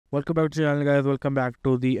Welcome back to the channel, guys. Welcome back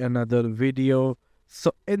to the another video.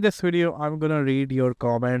 So in this video I'm gonna read your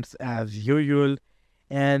comments as usual,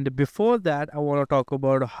 and before that I want to talk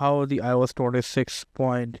about how the iOS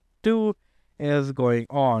 26.2 is going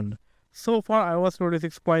on. So far iOS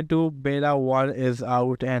 26.2 beta 1 is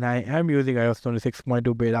out, and I am using iOS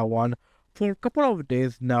 26.2 beta 1 for a couple of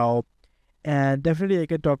days now, and definitely I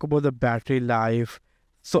can talk about the battery life.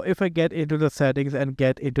 So if I get into the settings and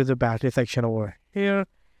get into the battery section over here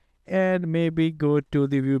and maybe go to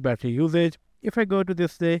the view battery usage. If I go to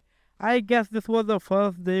this day, I guess this was the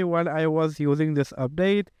first day when I was using this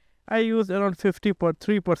update. I used around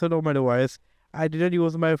 53% of my device. I didn't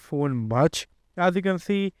use my phone much, as you can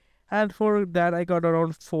see, and for that I got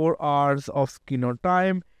around 4 hours of screen on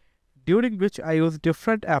time, during which I used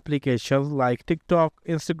different applications like TikTok,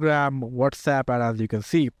 Instagram, WhatsApp, and as you can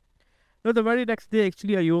see. Now the very next day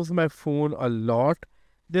actually I used my phone a lot.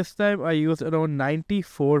 This time I used around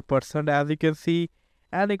 94%, as you can see,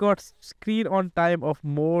 and I got screen on time of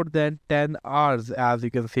more than 10 hours, as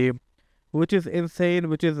you can see, which is insane,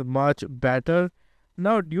 which is much better.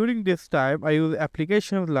 Now during this time I use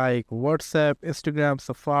applications like WhatsApp, Instagram,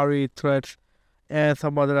 Safari, Threads, and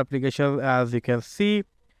some other applications, as you can see.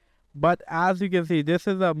 But as you can see, this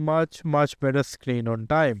is a much better screen on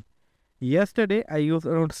time. Yesterday I used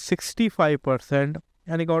around 65%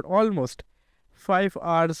 and I got almost 5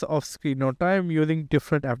 hours of screen on time using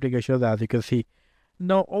different applications, as you can see.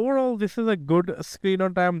 Now overall this is a good screen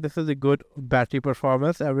on time, this is a good battery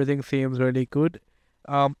performance, everything seems really good.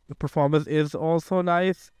 Performance is also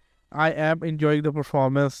nice. I am enjoying the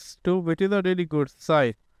performance too, which is a really good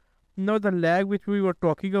sign. Now the lag which we were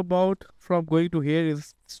talking about from going to here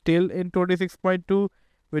is still in 26.2,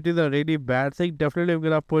 which is a really bad thing. Definitely I'm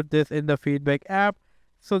gonna put this in the feedback app,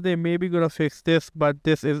 so they may be gonna fix this, but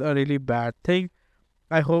this is a really bad thing.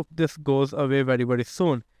 I hope this goes away very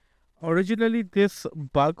soon. Originally this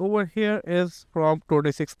bug over here is from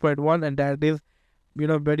 26.1, and that is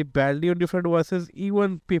very badly on different devices.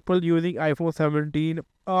 Even people using iPhone 17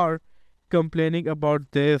 are complaining about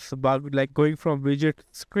this bug, like going from widget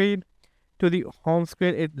screen to the home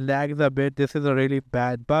screen, it lags a bit. This is a really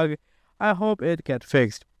bad bug. I hope it gets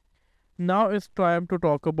fixed. Now it's time to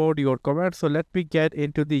talk about your comments, so let me get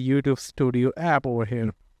into the YouTube Studio app over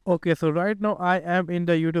here. Okay, so right now I am in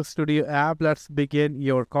the YouTube Studio app. Let's begin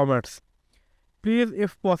your comments. Please,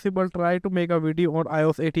 if possible, try to make a video on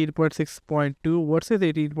iOS 18.6.2 versus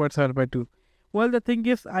 18.7.2. Well, the thing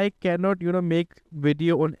is, I cannot, make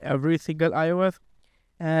video on every single iOS,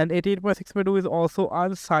 and 18.6.2 is also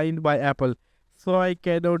unsigned by Apple, so I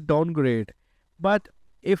cannot downgrade. But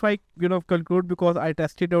if I, conclude, because I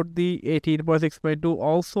tested out the 18.6.2,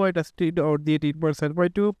 also I tested out the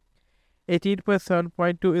 18.7.2.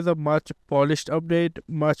 18.7.2 is a much polished update,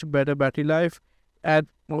 much better battery life, and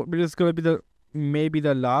it is going to be maybe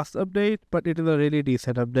the last update, but it is a really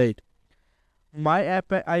decent update. My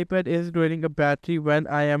iPad is draining a battery when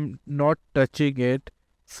I am not touching it,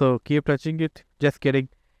 so keep touching it. Just kidding.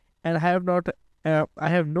 And I have no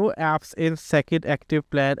apps in second active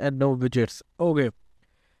plan and no widgets. Okay.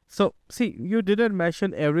 So see, you didn't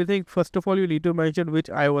mention everything. First of all, you need to mention which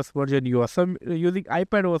iOS version you are using,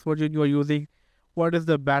 iPadOS version you are using, what is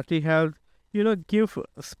the battery health, give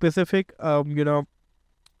specific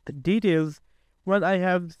details. When I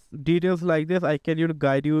have details like this, I can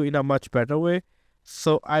guide you in a much better way.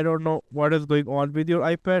 So I don't know what is going on with your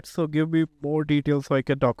iPad, so give me more details so I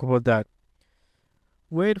can talk about that.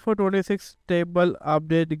 Wait for 26 stable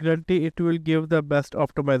update guarantee. It will give the best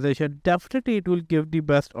optimization. Definitely it will give the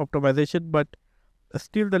best optimization, but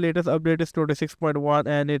still the latest update is 26.1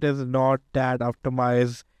 and it is not that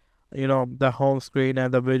optimized. The home screen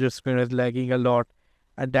and the widget screen is lagging a lot,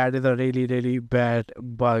 and that is a really bad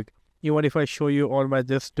bug. Even if I show you on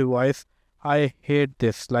this device, I hate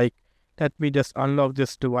this. Like, let me just unlock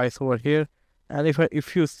this device over here, and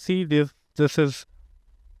if you see this is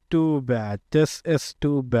too bad. This is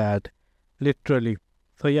too bad, literally.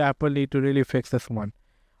 So yeah, Apple need to really fix this one.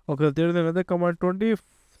 Okay, there is another comment.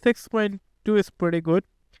 26.2 is pretty good.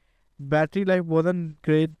 Battery life wasn't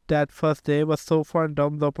great that first day, but so far in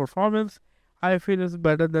terms of performance, I feel it's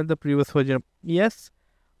better than the previous version. Yes,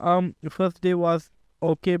 first day was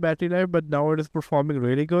okay battery life, but now it is performing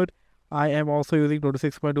really good. I am also using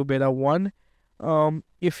 26.2 beta 1.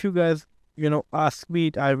 If you guys ask me,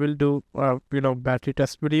 I will do battery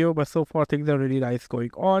test video, but so far things are really nice going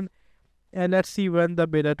on, and let's see when the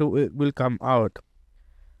beta 2 will come out.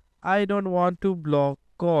 I don't want to block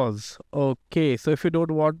calls. Okay, so if you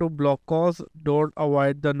don't want to block calls, don't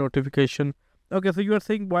avoid the notification. Okay, so you are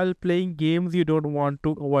saying while playing games you don't want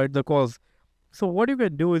to avoid the calls. So what you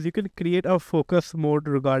can do is you can create a focus mode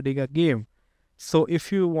regarding a game. So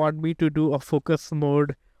if you want me to do a focus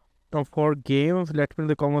mode for games, let me in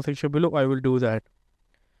the comment section below. I will do that.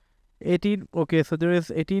 18. Okay, so there is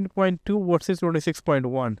 18.2 versus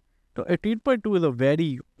 26.1. So 18.2 is a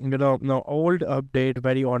very now old update.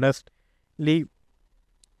 Very honestly,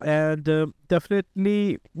 and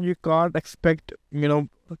definitely you can't expect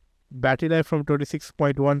battery life from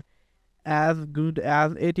 26.1 as good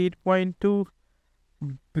as 18.2,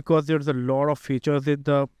 because there's a lot of features in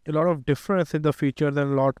a lot of difference in the features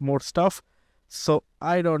and a lot more stuff. So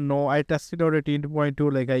I don't know. I tested out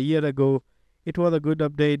 18.2 like a year ago. It was a good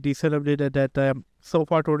update, decent update at that time. So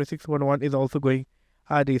far 26.1 is also going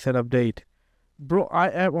a decent update. Bro, I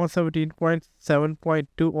am on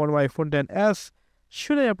 17.7.2 on my iPhone 10s.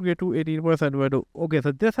 Should I upgrade to 18.7.2? Okay,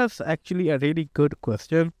 so this is actually a really good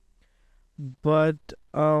question, but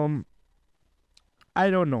I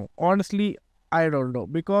don't know. Honestly, I don't know,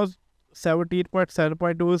 because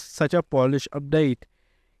 17.7.2 is such a polished update.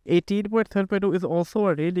 18.7.2 is also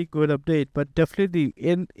a really good update, but definitely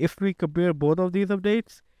if we compare both of these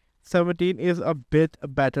updates, 17 is a bit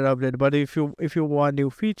better update. But if you want new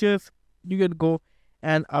features, you can go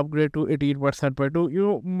and upgrade to 18.7.2.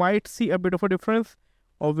 You might see a bit of a difference,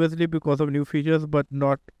 obviously because of new features, but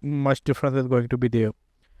not much difference is going to be there.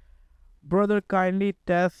 Brother, kindly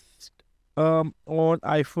test on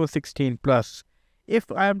iPhone 16 Plus.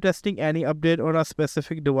 If I am testing any update on a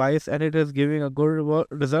specific device and it is giving a good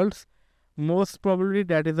results, most probably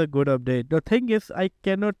that is a good update. The thing is, I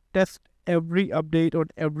cannot test every update on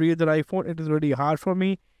every other iPhone. It is really hard for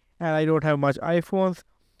me, and I don't have much iPhones.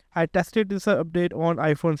 I tested this update on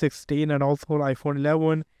iPhone 16 and also on iPhone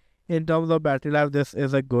 11. In terms of battery life, this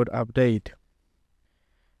is a good update.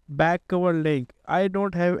 Back cover link. I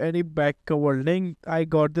don't have any back cover link. I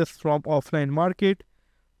got this from offline market.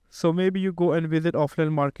 So maybe you go and visit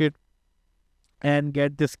offline market and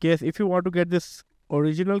get this case. If you want to get this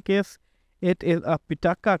original case, it is a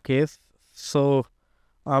Pitaka case. So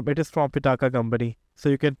it is from Pitaka company. So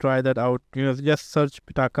you can try that out. Just search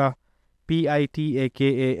Pitaka,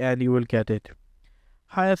 Pitaka, and you will get it.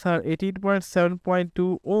 Hi sir,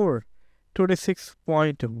 18.7.2 or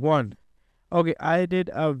 26.1. Okay, I did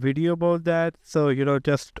a video about that. So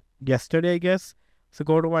just yesterday, I guess. So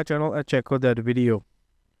go to my channel and check out that video.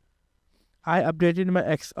 I updated my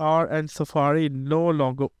XR and Safari no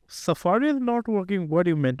longer. Safari is not working. What do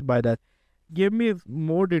you meant by that? Give me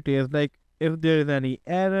more details, like if there is any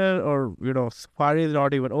error or Safari is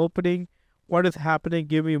not even opening. What is happening?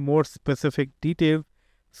 Give me more specific details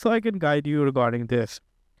so I can guide you regarding this.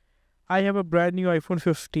 I have a brand new iPhone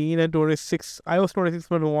 15 and iOS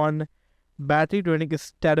 26.1. Battery draining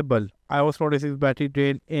is terrible. iOS 26 battery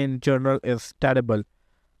drain in general is terrible.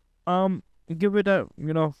 Give it a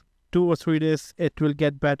 2 or 3 days, it will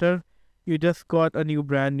get better. You just got a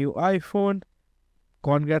brand new iPhone.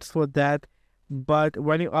 Congrats for that. But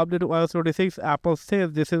when you update to iOS 26, Apple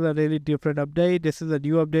says this is a really different update. This is a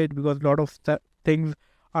new update because a lot of things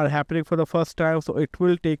are happening for the first time. So it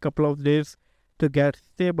will take a couple of days to get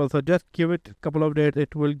stable. So just give it a couple of days,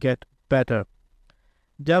 it will get better.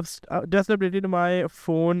 Just updated my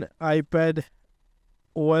phone, iPad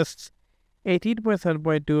OS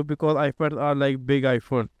 18.7.2 because iPads are like big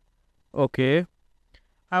iPhone. Okay.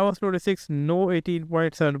 iOS 26, no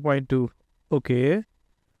 18.7.2. Okay.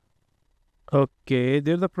 Okay.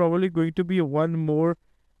 There's probably going to be one more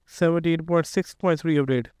 17.6.3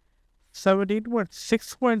 update.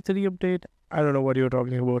 17.6.3 update? I don't know what you're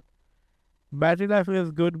talking about. Battery life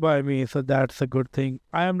is good by me, so that's a good thing.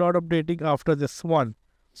 I am not updating after this one.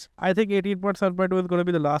 I think 18.7.2 is going to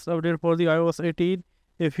be the last update for the iOS 18.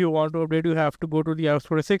 If you want to update, you have to go to the iOS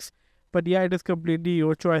 26. But yeah, it is completely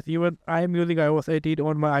your choice. Even I am using iOS 18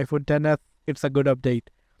 on my iPhone 10s. It's a good update.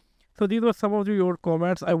 So these were some of your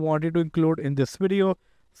comments I wanted to include in this video.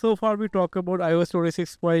 So far we talked about iOS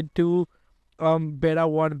 26.2 beta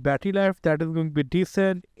 1 battery life. That is going to be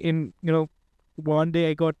decent. In one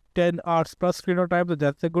day I got 10 hours plus screen time, so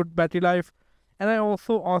that's a good battery life. And I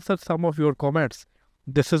also answered some of your comments.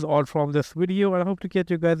 This is all from this video, and I hope to catch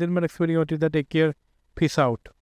you guys in my next video. Until then, take care. Peace out.